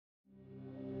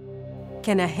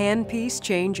Can a handpiece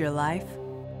change your life?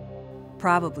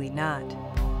 Probably not.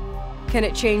 Can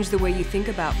it change the way you think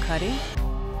about cutting?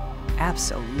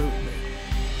 Absolutely.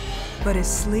 But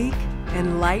as sleek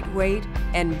and lightweight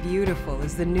and beautiful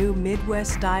as the new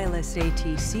Midwest Stylus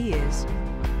ATC is,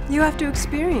 you have to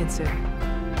experience it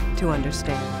to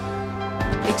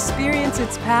understand. Experience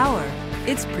its power,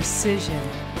 its precision.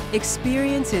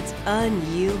 Experience its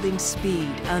unyielding speed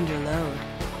under load.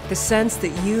 The sense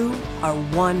that you are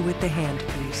one with the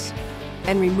handpiece.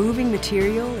 And removing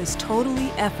material is totally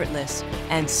effortless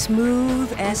and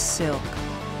smooth as silk.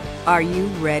 Are you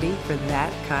ready for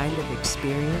that kind of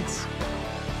experience?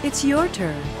 It's your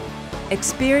turn.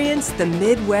 Experience the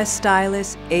Midwest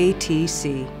Stylus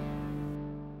ATC.